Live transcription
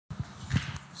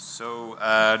So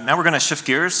now we're going to shift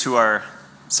gears to our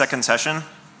second session.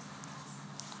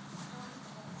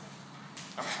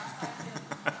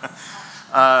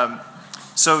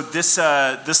 So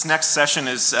this next session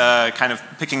is kind of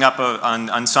picking up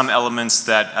on some elements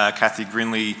that Kathy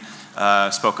Greenlee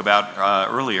spoke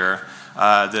about earlier.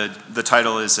 The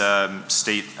title is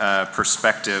State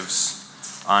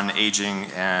Perspectives on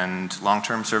Aging and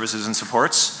Long-Term Services and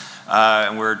Supports.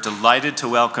 And we're delighted to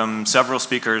welcome several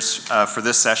speakers for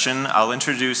this session. I'll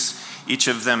introduce each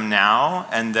of them now,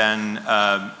 and then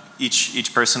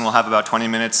each person will have about 20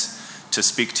 minutes to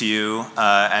speak to you,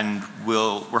 and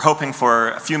we're hoping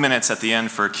for a few minutes at the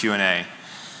end for Q&A.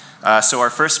 So our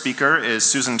first speaker is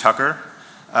Susan Tucker.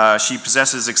 She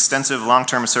possesses extensive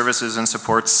long-term services and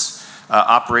supports,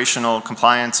 operational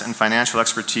compliance and financial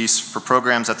expertise for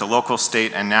programs at the local,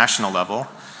 state, and national level.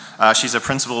 She's a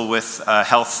principal with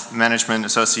Health Management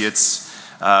Associates,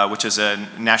 which is a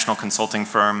national consulting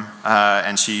firm,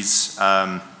 and she's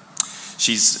kindly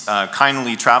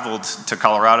traveled to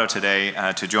Colorado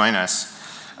today to join us.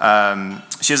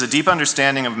 She has a deep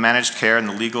understanding of managed care and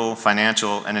the legal,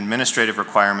 financial, and administrative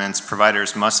requirements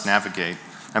providers must navigate.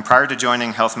 And prior to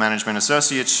joining Health Management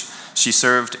Associates, she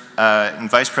served in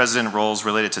vice president roles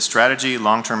related to strategy,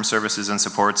 long-term services and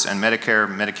supports, and Medicare,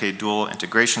 Medicaid dual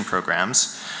integration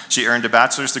programs. She earned a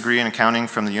bachelor's degree in accounting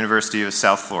from the University of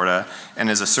South Florida and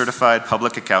is a certified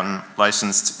public accountant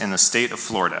licensed in the state of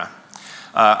Florida.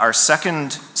 Our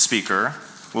second speaker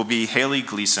will be Haley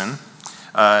Gleason.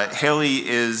 Haley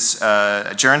is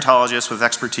a gerontologist with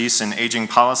expertise in aging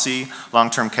policy,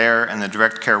 long-term care, and the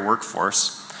direct care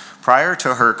workforce. Prior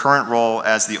to her current role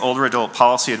as the older adult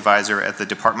policy advisor at the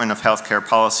Department of Healthcare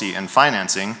Policy and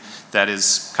Financing, that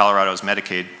is Colorado's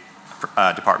Medicaid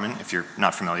department, if you're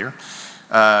not familiar,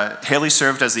 Haley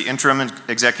served as the interim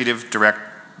executive director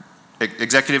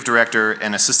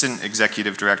and assistant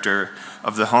executive director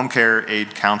of the Home Care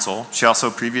Aid Council. She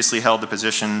also previously held the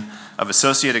position of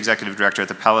associate executive director at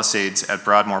the Palisades at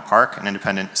Broadmoor Park, an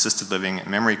independent assisted living and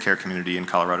memory care community in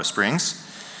Colorado Springs.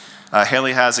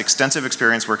 Haley has extensive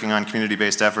experience working on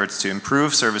community-based efforts to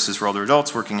improve services for older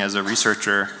adults, working as a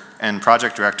researcher and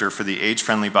project director for the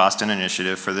Age-Friendly Boston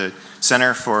Initiative for the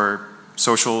Center for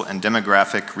Social and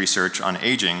Demographic Research on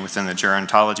Aging within the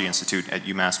Gerontology Institute at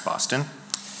UMass Boston.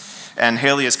 And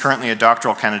Haley is currently a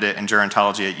doctoral candidate in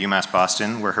gerontology at UMass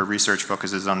Boston, where her research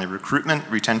focuses on the recruitment,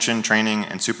 retention, training,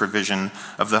 and supervision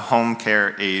of the home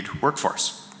care aid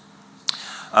workforce.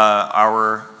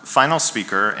 Our final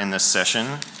speaker in this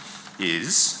session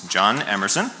is John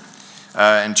Emerson.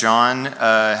 And John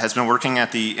has been working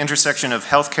at the intersection of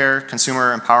healthcare,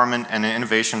 consumer empowerment, and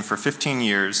innovation for 15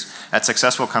 years at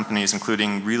successful companies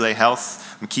including Relay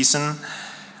Health, McKesson,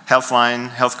 Healthline,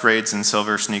 Healthgrades, and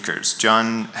Silver Sneakers.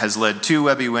 John has led 2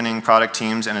 Webby-winning product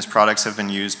teams, and his products have been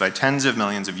used by tens of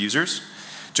millions of users.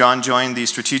 John joined the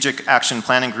Strategic Action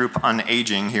Planning Group on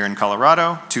Aging here in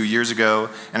Colorado 2 years ago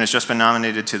and has just been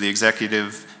nominated to the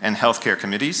Executive and Healthcare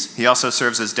Committees. He also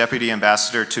serves as Deputy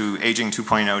Ambassador to Aging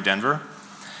 2.0 Denver.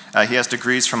 He has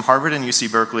degrees from Harvard and UC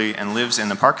Berkeley and lives in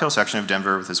the Park Hill section of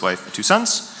Denver with his wife and 2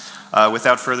 sons.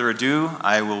 Without further ado,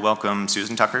 I will welcome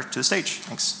Susan Tucker to the stage.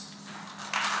 Thanks.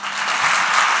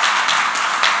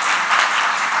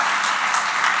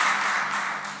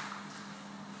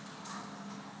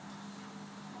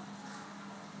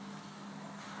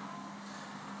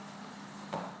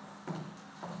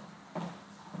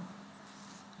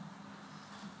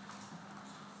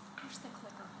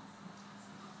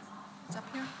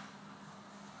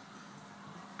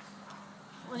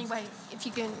 Anyway, if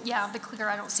you can, yeah, the clicker,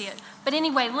 I don't see it. But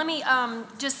anyway, let me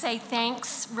just say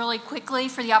thanks really quickly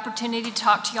for the opportunity to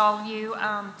talk to all of you.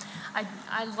 I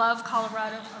love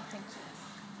Colorado. Oh, thank you.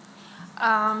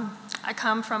 I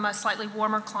come from a slightly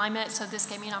warmer climate, so this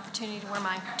gave me an opportunity to wear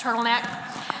my turtleneck.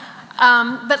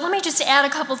 But let me just add a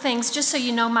couple things, just so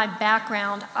you know my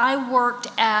background. I worked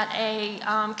at a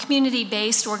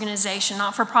community-based organization,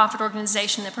 not-for-profit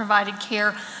organization that provided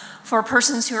care for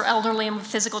persons who are elderly and with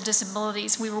physical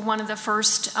disabilities. We were one of the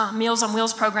first Meals on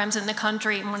Wheels programs in the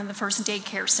country and one of the first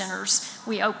daycare centers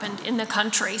we opened in the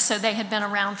country, so they had been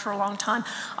around for a long time.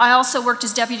 I also worked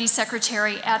as Deputy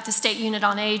Secretary at the State Unit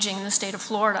on Aging in the state of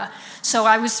Florida. So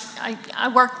I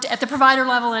worked at the provider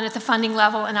level and at the funding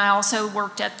level, and I also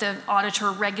worked at the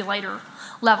auditor-regulator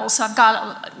level. So I've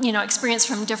got experience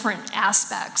from different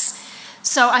aspects.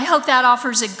 So I hope that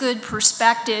offers a good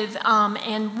perspective,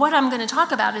 and what I'm going to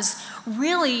talk about is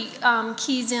really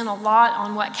keys in a lot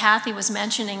on what Kathy was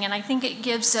mentioning, and I think it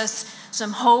gives us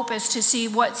some hope as to see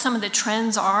what some of the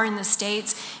trends are in the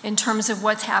states in terms of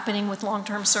what's happening with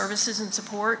long-term services and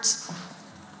supports.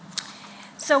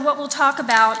 So what we'll talk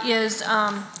about is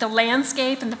the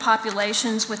landscape and the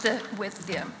populations with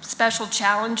the special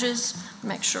challenges.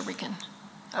 Make sure we can,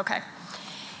 okay.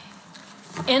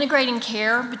 Integrating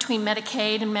care between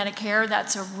Medicaid and Medicare,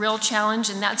 that's a real challenge,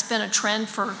 and that's been a trend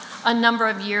for a number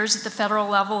of years at the federal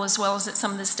level as well as at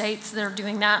some of the states that are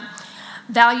doing that.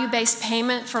 Value-based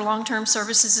payment for long-term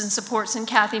services and supports, and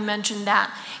Kathy mentioned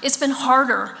that. It's been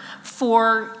harder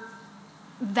for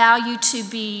value to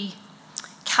be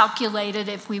calculated,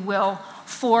 if we will,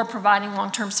 for providing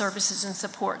long-term services and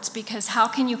supports, because how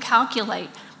can you calculate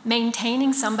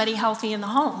maintaining somebody healthy in the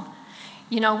home?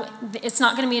 You know, it's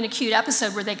not going to be an acute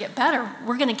episode where they get better.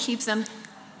 We're going to keep them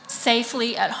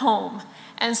safely at home.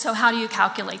 And so how do you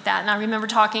calculate that? And I remember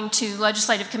talking to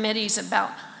legislative committees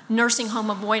about nursing home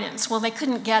avoidance. Well, they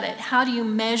couldn't get it. How do you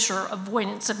measure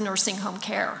avoidance of nursing home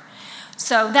care?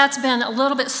 So that's been a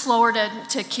little bit slower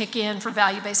to kick in for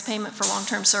value-based payment for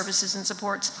long-term services and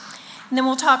supports. And then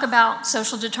we'll talk about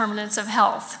social determinants of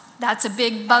health. That's a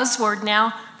big buzzword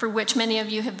now for which many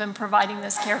of you have been providing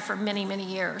this care for many, many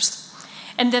years.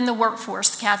 And then the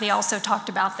workforce, Kathy also talked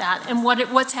about that, and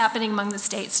what's happening among the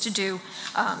states to do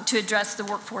to address the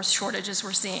workforce shortages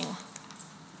we're seeing.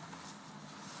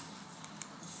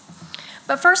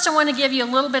 But first I want to give you a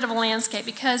little bit of a landscape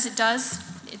because it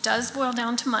does boil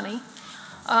down to money.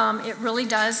 It really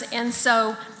does. And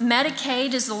so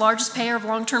Medicaid is the largest payer of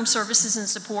long-term services and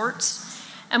supports.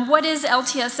 And what is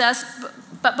LTSS?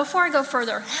 But before I go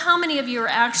further, how many of you are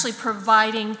actually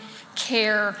providing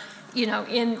care, you know,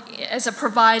 as a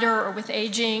provider or with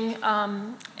aging,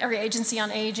 or agency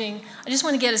on aging? I just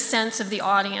want to get a sense of the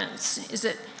audience.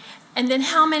 And then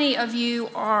how many of you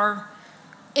are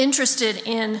interested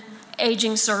in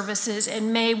aging services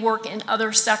and may work in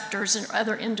other sectors and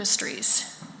other industries?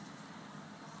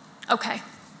 Okay,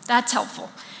 that's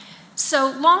helpful.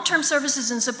 So long-term services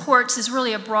and supports is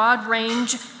really a broad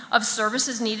range of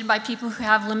services needed by people who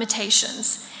have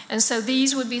limitations. And so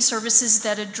these would be services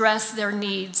that address their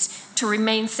needs to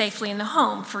remain safely in the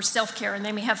home for self-care, and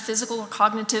they may have physical or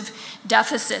cognitive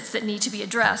deficits that need to be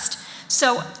addressed.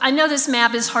 So I know this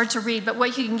map is hard to read, but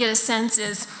what you can get a sense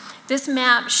is this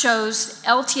map shows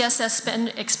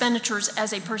LTSS expenditures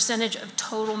as a percentage of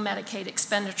total Medicaid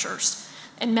expenditures.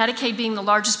 And Medicaid being the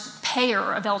largest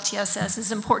payer of LTSS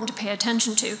is important to pay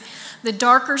attention to. The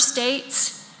darker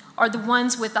states are the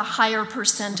ones with a higher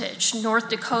percentage. North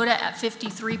Dakota at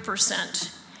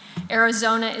 53%.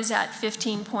 Arizona is at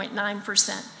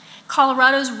 15.9%.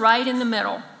 Colorado's right in the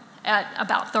middle at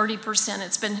about 30%.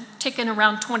 It's been ticking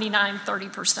around 29,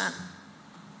 30%.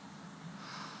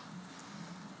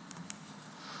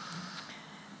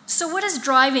 So what is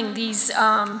driving these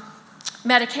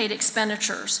Medicaid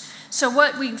expenditures? So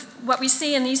what we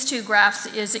see in these two graphs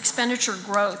is expenditure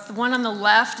growth. The one on the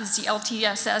left is the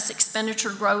LTSS expenditure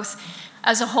growth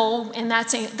as a whole, and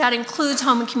that includes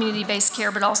home and community-based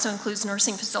care, but also includes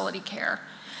nursing facility care.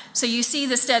 So you see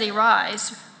the steady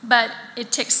rise, but it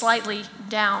ticks slightly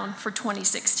down for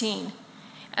 2016.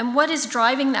 And what is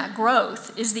driving that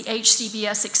growth is the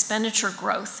HCBS expenditure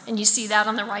growth, and you see that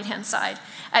on the right-hand side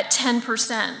at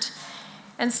 10%.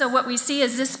 And so what we see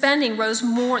is this spending rose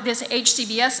more, this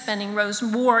HCBS spending rose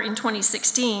more in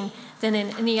 2016 than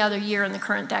in any other year in the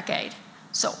current decade.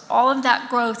 So all of that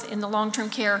growth in the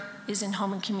long-term care is in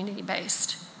home and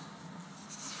community-based.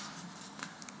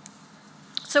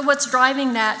 So what's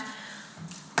driving that,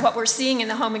 what we're seeing in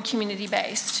the home and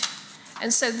community-based?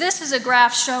 And so this is a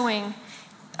graph showing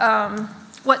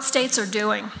what states are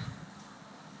doing.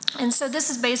 And so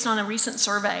this is based on a recent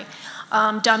survey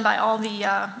done by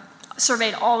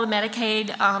surveyed all the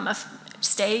Medicaid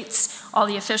states, all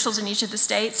the officials in each of the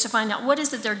states to find out what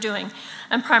is it they're doing.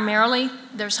 And primarily,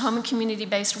 there's home and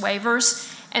community-based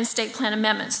waivers and state plan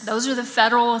amendments. Those are the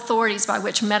federal authorities by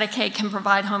which Medicaid can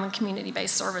provide home and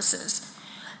community-based services.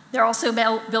 They're also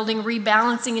building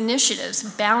rebalancing initiatives,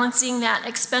 balancing that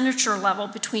expenditure level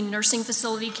between nursing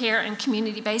facility care and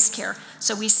community-based care.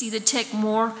 So we see the tick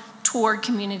more toward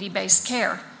community-based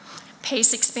care.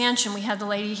 PACE expansion, we had the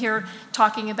lady here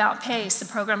talking about PACE, the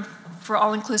program for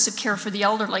all-inclusive care for the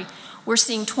elderly. We're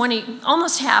seeing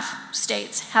almost half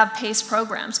states have PACE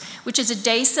programs, which is a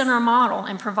day center model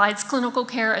and provides clinical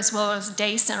care as well as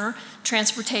day center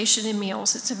transportation and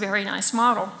meals. It's a very nice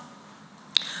model.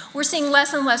 We're seeing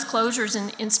less and less closures in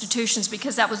institutions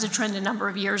because that was a trend a number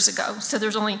of years ago. So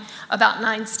there's only about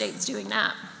 9 states doing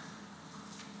that.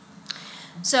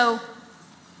 So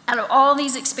out of all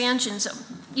these expansions,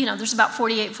 you know, there's about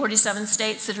 48, 47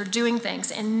 states that are doing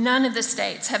things, and none of the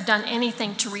states have done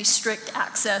anything to restrict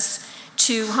access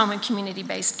to home and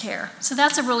community-based care. So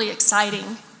that's a really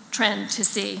exciting trend to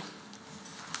see.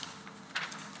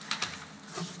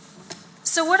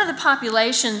 So what are the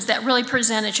populations that really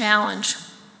present a challenge?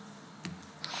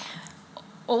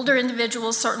 Older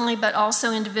individuals certainly, but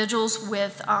also individuals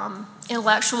with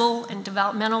intellectual and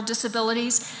developmental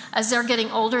disabilities. As they're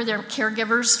getting older, their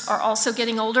caregivers are also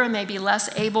getting older and may be less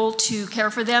able to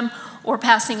care for them or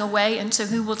passing away, and so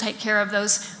who will take care of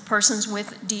those persons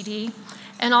with DD?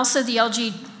 And also the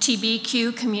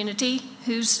LGBTQ community,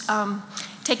 who's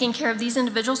taking care of these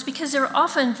individuals because they're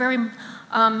often very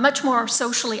much more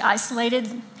socially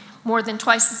isolated, more than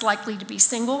twice as likely to be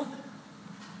single,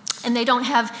 and they don't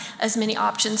have as many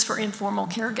options for informal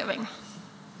caregiving.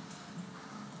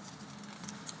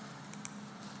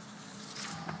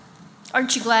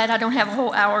 Aren't you glad I don't have a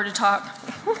whole hour to talk?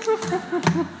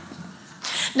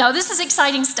 No, this is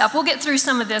exciting stuff. We'll get through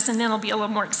some of this and then it'll be a little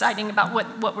more exciting about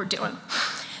what we're doing.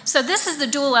 So this is the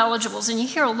dual eligibles, and you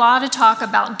hear a lot of talk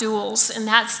about duals, and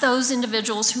that's those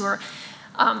individuals who are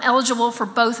eligible for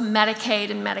both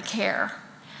Medicaid and Medicare.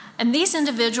 And these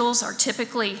individuals are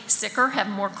typically sicker, have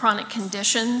more chronic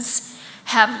conditions,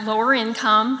 have lower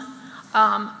income,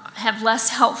 have less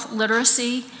health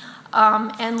literacy,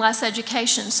 and less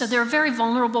education. So they're a very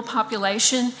vulnerable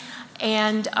population,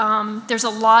 and there's a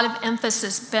lot of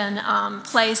emphasis been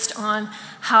placed on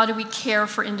how do we care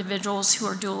for individuals who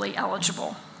are dually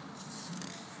eligible.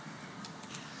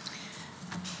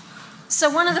 So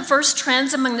one of the first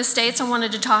trends among the states I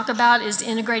wanted to talk about is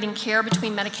integrating care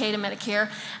between Medicaid and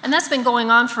Medicare. And that's been going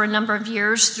on for a number of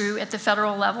years through, at the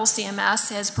federal level,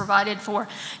 CMS has provided for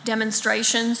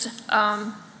demonstrations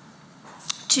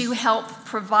to help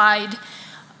provide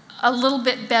a little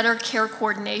bit better care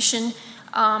coordination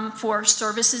for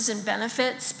services and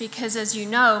benefits, because as you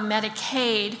know,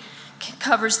 Medicaid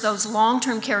covers those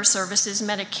long-term care services.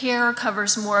 Medicare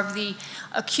covers more of the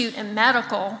acute and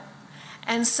medical.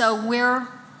 And so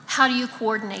how do you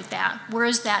coordinate that? Where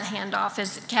is that handoff?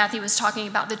 As Kathy was talking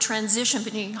about, the transition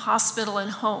between hospital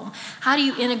and home. How do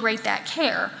you integrate that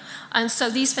care? And so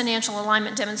these financial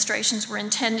alignment demonstrations were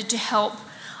intended to help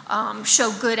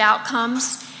show good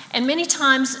outcomes. And many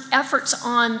times efforts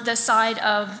on the side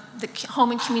of the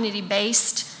home and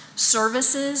community-based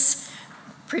services,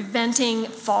 preventing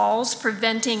falls,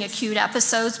 preventing acute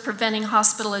episodes, preventing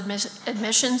hospital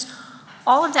admissions,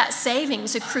 all of that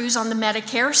savings accrues on the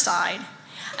Medicare side.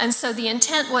 And so the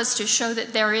intent was to show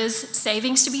that there is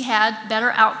savings to be had,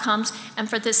 better outcomes, and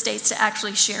for the states to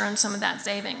actually share in some of that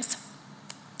savings.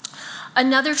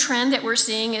 Another trend that we're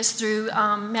seeing is through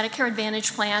Medicare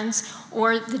Advantage plans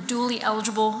or the dually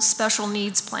eligible special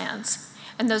needs plans.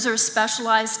 And those are a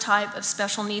specialized type of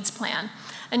special needs plan.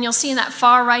 And you'll see in that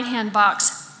far right-hand box,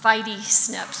 FIDE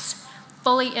SNPs,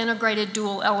 fully integrated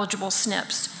dual eligible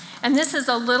SNPs. And this is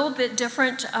a little bit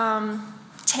different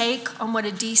take on what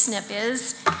a D-SNP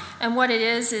is. And what it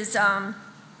is it's a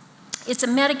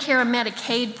Medicare and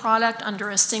Medicaid product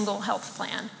under a single health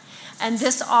plan. And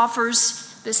this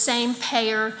offers the same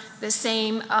payer, the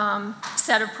same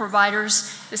set of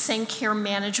providers, the same care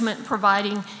management,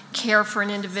 providing care for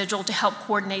an individual to help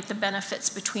coordinate the benefits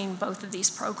between both of these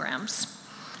programs.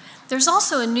 There's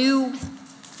also a new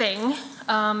thing,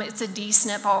 it's a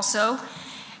D-SNP also,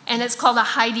 and it's called a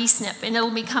HIDE-SNP, and it'll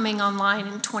be coming online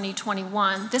in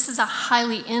 2021. This is a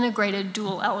highly integrated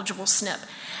dual eligible SNP.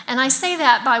 And I say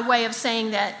that by way of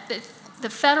saying that the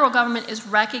federal government is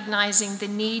recognizing the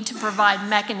need to provide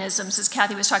mechanisms, as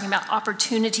Kathy was talking about,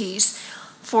 opportunities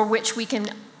for which we can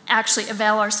actually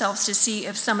avail ourselves to see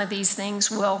if some of these things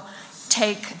will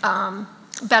take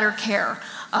better care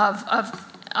of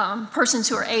persons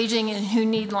who are aging and who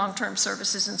need long-term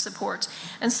services and supports.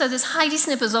 And so this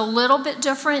HIDE-SNP is a little bit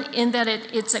different in that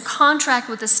it's a contract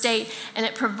with the state, and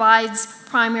it provides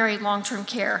primary long-term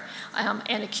care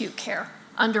and acute care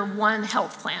under one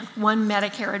health plan, one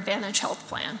Medicare Advantage health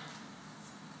plan.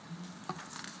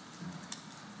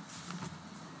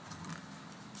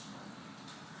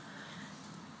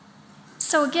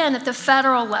 So again, at the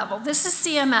federal level, this is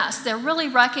CMS. They're really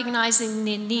recognizing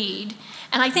the need,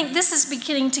 and I think this is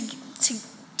beginning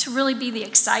to really be the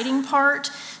exciting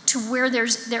part, to where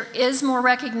there is more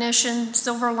recognition,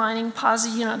 silver lining,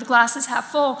 positive, the glass is half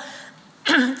full.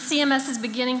 CMS is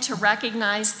beginning to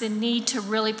recognize the need to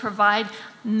really provide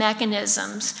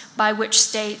mechanisms by which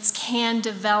states can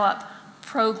develop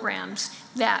programs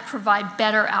that provide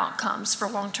better outcomes for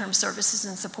long-term services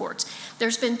and supports.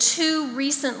 There's been 2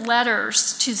 recent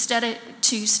letters to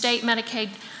state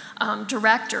Medicaid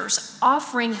directors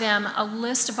offering them a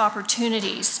list of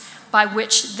opportunities by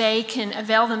which they can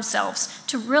avail themselves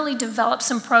to really develop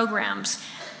some programs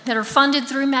that are funded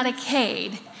through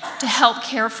Medicaid to help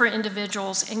care for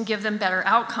individuals and give them better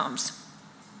outcomes.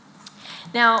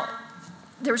 Now,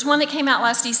 There was one that came out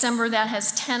last December that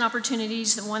has 10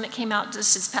 opportunities. The one that came out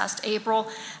just this past April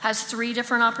has 3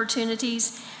 different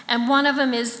opportunities. And one of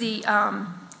them is the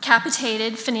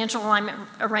capitated financial alignment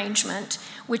arrangement,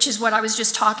 which is what I was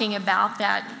just talking about,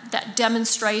 that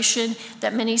demonstration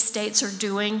that many states are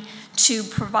doing to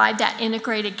provide that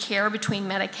integrated care between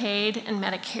Medicaid and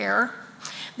Medicare.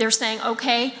 They're saying,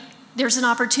 okay, there's an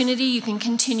opportunity, you can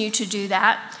continue to do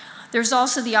that. There's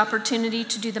also the opportunity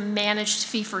to do the managed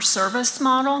fee-for-service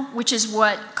model, which is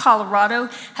what Colorado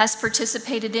has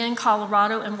participated in.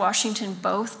 Colorado and Washington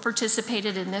both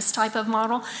participated in this type of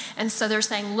model. And so they're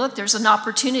saying, look, there's an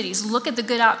opportunity. Look at the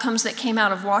good outcomes that came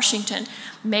out of Washington.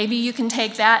 Maybe you can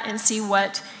take that and see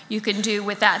what you can do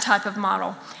with that type of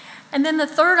model. And then the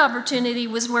third opportunity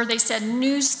was where they said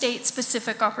new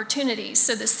state-specific opportunities.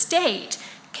 So the state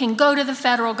can go to the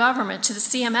federal government, to the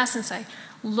CMS, and say,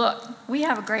 look, we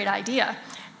have a great idea.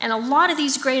 And a lot of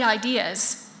these great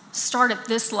ideas start at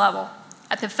this level,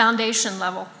 at the foundation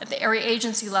level, at the area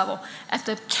agency level, at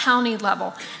the county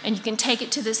level, and you can take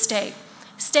it to the state.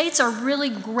 States are really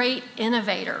great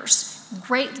innovators,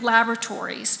 great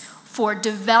laboratories for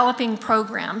developing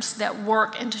programs that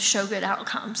work and to show good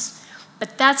outcomes.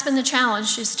 But that's been the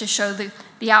challenge, is to show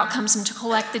the outcomes and to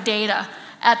collect the data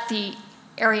at the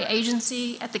area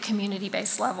agency, at the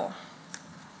community-based level.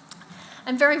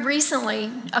 And very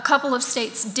recently, a couple of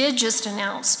states did just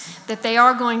announce that they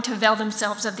are going to avail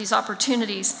themselves of these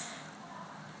opportunities.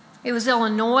 It was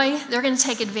Illinois. They're going to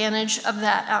take advantage of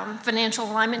that financial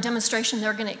alignment demonstration.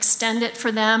 They're going to extend it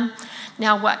for them.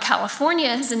 Now, what California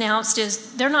has announced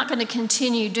is they're not going to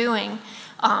continue doing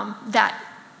that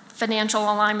financial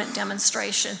alignment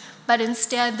demonstration, but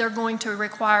instead they're going to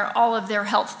require all of their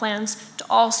health plans to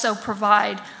also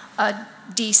provide a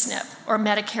DSNP, or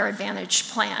Medicare Advantage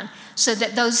plan, so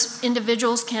that those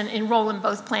individuals can enroll in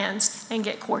both plans and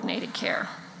get coordinated care.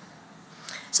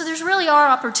 So there's really are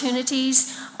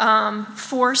opportunities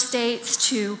for states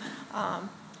to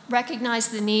recognize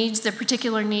the needs, the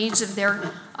particular needs of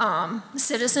their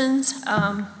citizens.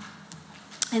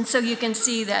 And so you can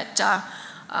see that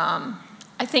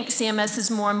I think CMS is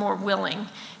more and more willing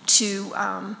to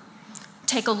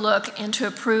take a look and to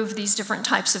approve these different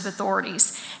types of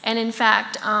authorities. And in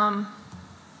fact,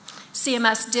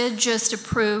 CMS did just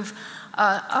approve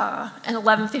an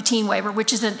 1115 waiver,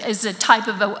 which is a type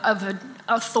of an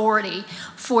authority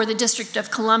for the District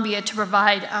of Columbia to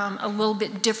provide a little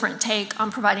bit different take on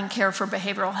providing care for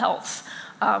behavioral health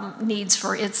needs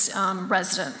for its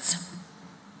residents.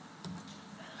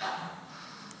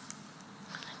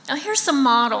 Now here's some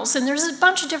models, and there's a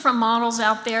bunch of different models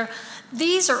out there.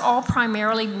 These are all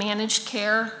primarily managed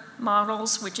care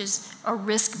models, which is a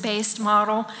risk-based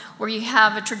model where you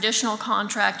have a traditional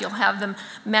contract, you'll have the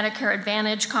Medicare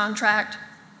Advantage contract,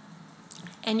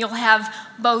 and you'll have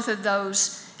both of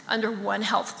those under one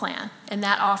health plan, and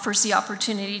that offers the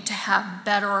opportunity to have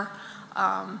better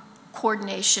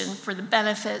coordination for the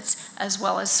benefits as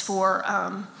well as for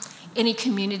any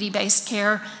community-based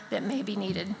care that may be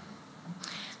needed.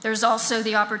 There's also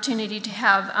the opportunity to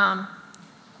have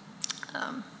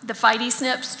the FIDE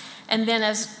SNPs, and then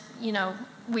as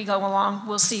we go along,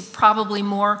 we'll see probably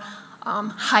more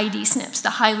HIDE SNPs,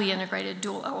 the highly integrated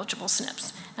dual eligible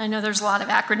SNPs. And I know there's a lot of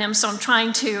acronyms, so I'm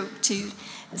trying to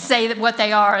say that what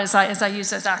they are as I use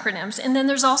those acronyms. And then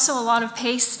there's also a lot of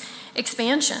PACE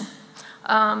expansion,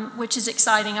 which is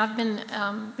exciting. I've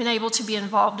been able to be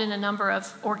involved in a number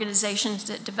of organizations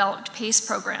that developed PACE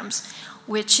programs,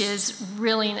 which is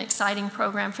really an exciting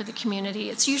program for the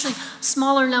community. It's usually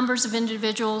smaller numbers of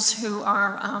individuals who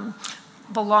are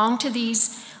belong to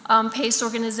these PACE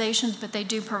organizations, but they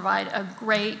do provide a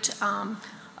great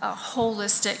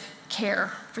holistic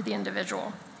care for the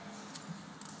individual.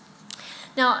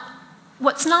 Now,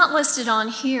 what's not listed on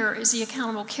here is the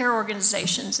accountable care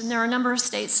organizations, and there are a number of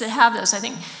states that have those. I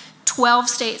think 12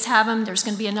 states have them. There's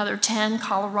going to be another 10.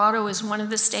 Colorado is one of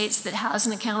the states that has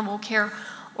an accountable care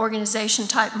organization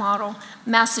type model.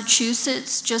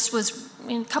 Massachusetts just was,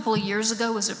 a couple of years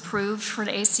ago, was approved for an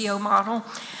ACO model.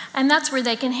 And that's where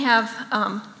they can have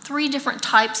 3 different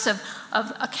types of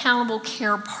accountable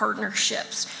care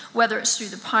partnerships, whether it's through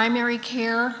the primary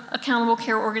care accountable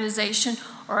care organization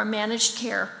or a managed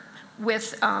care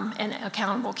with an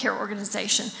accountable care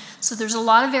organization. So there's a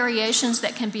lot of variations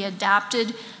that can be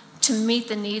adapted to meet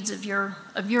the needs of your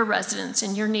residents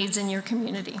and your needs in your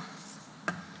community.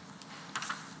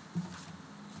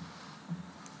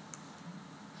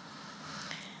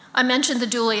 I mentioned the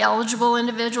dually eligible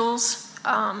individuals.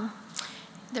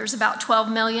 There's about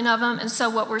 12 million of them, and so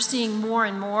what we're seeing more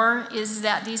and more is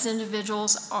that these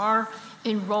individuals are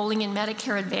enrolling in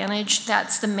Medicare Advantage.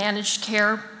 That's the managed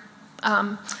care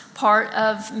part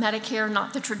of Medicare,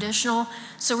 not the traditional.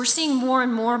 So we're seeing more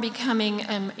and more becoming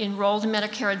enrolled in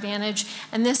Medicare Advantage,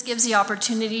 and this gives the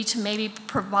opportunity to maybe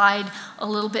provide a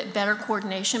little bit better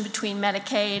coordination between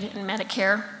Medicaid and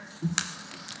Medicare.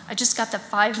 I just got the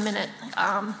 5-minute,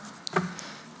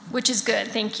 which is good,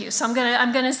 thank you. So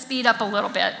I'm gonna speed up a little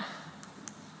bit.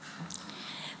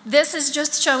 This is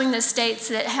just showing the states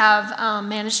that have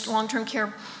managed long-term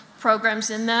care programs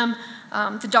in them.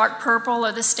 The dark purple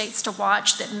are the states to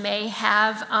watch that may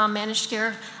have managed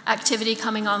care activity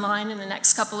coming online in the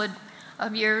next couple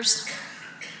of years.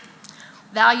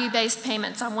 Value-based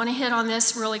payments. I want to hit on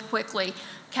this really quickly.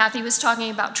 Kathy was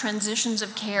talking about transitions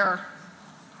of care.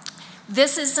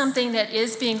 This is something that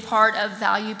is being part of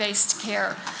value-based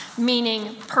care,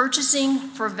 meaning purchasing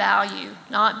for value,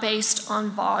 not based on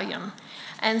volume.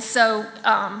 And so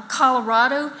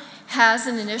Colorado has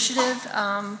an initiative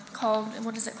called,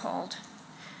 what is it called?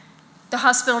 The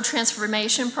Hospital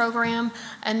Transformation Program,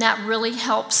 and that really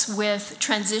helps with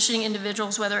transitioning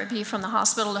individuals, whether it be from the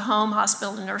hospital to home,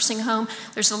 hospital to nursing home.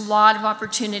 There's a lot of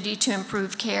opportunity to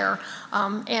improve care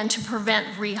and to prevent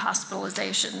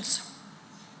rehospitalizations.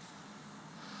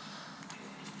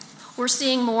 We're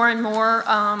seeing more and more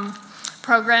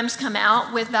programs come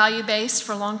out with value-based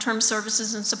for long-term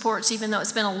services and supports, even though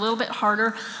it's been a little bit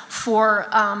harder for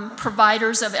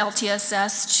providers of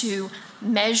LTSS to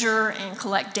measure and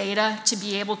collect data to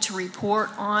be able to report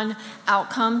on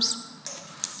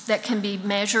outcomes that can be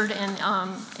measured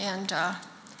and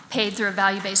paid through a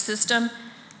value-based system.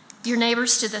 Your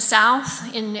neighbors to the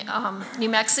south in New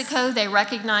Mexico, they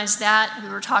recognize that. We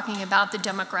were talking about the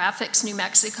demographics. New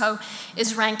Mexico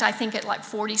is ranked, I think, at like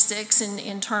 46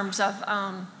 in terms of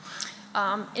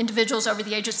individuals over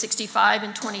the age of 65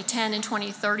 in 2010 and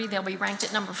 2030. They'll be ranked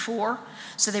at number 4.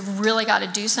 So they've really got to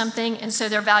do something. And so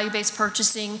their value-based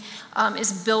purchasing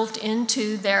is built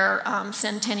into their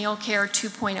Centennial Care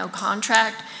 2.0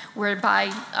 contract, whereby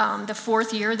the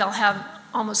 4th year they'll have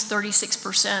almost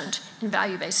 36% in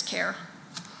value-based care.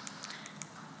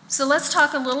 So let's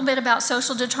talk a little bit about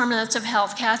social determinants of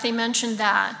health. Kathy mentioned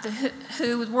that. The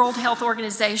WHO, the World Health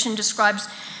Organization, describes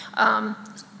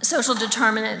social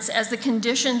determinants as the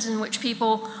conditions in which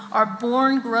people are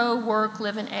born, grow, work,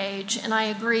 live, and age. And I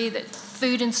agree that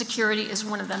food insecurity is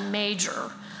one of the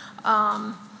major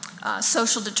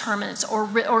social determinants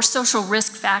or social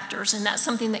risk factors, and that's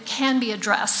something that can be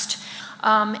addressed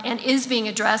and is being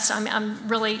addressed, I'm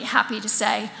really happy to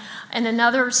say. And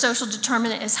another social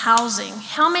determinant is housing.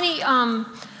 How many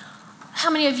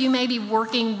of you may be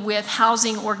working with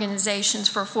housing organizations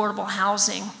for affordable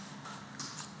housing?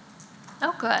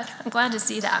 Oh, good. I'm glad to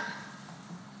see that.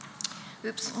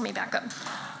 Oops, let me back up.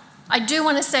 I do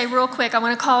want to say real quick, I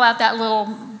want to call out that little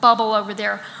bubble over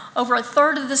there. Over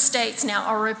 1/3 of the states now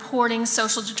are reporting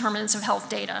social determinants of health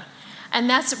data. And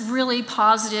that's really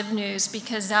positive news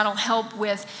because that'll help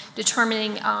with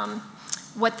determining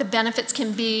what the benefits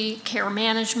can be, care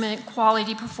management,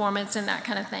 quality performance, and that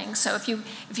kind of thing. So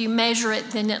if you measure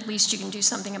it, then at least you can do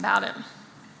something about it.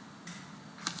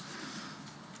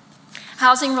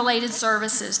 Housing-related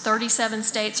services, 37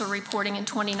 states are reporting in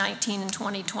 2019 and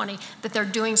 2020 that they're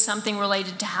doing something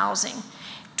related to housing.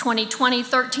 2020,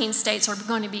 13 states are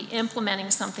going to be implementing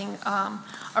something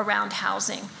around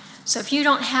housing. So if you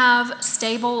don't have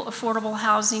stable, affordable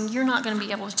housing, you're not going to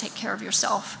be able to take care of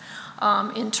yourself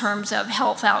in terms of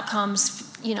health outcomes,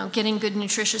 you know, getting good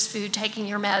nutritious food, taking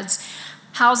your meds.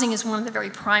 Housing is one of the very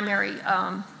primary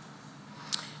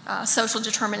social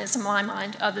determinants in my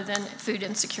mind, other than food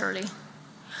insecurity.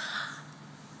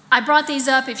 I brought these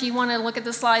up if you want to look at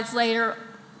the slides later.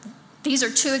 These are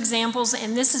 2 examples,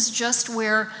 and this is just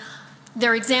where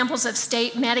they're examples of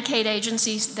state Medicaid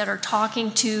agencies that are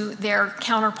talking to their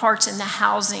counterparts in the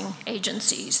housing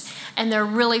agencies, and they're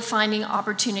really finding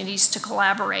opportunities to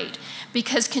collaborate.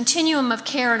 Because continuum of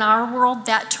care in our world,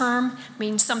 that term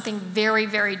means something very,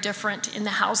 very different in the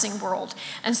housing world.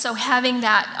 And so having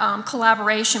that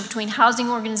collaboration between housing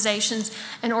organizations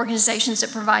and organizations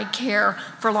that provide care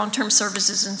for long-term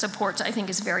services and supports, I think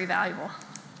is very valuable.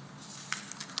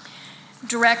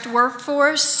 Direct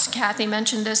workforce, Kathy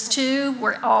mentioned this too.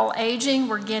 We're all aging.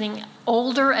 We're getting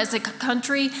older as a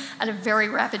country at a very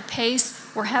rapid pace.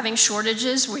 We're having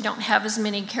shortages. We don't have as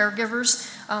many caregivers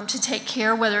to take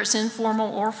care, whether it's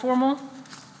informal or formal.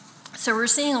 So we're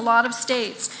seeing a lot of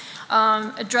states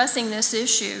addressing this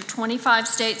issue. 25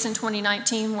 states in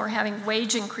 2019 were having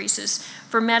wage increases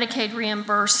for Medicaid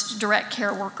reimbursed direct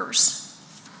care workers.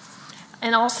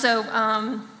 And also,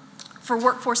 for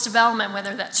workforce development,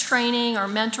 whether that's training or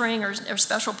mentoring or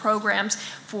special programs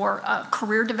for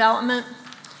career development.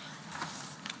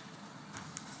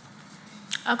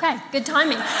 Okay, good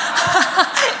timing.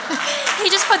 He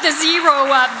just put the 0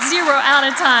 up, 0 out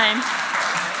of time.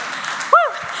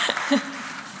 Woo!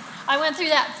 I went through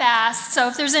that fast, so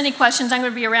if there's any questions, I'm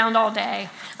going to be around all day.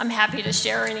 I'm happy to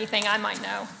share anything I might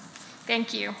know.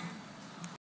 Thank you.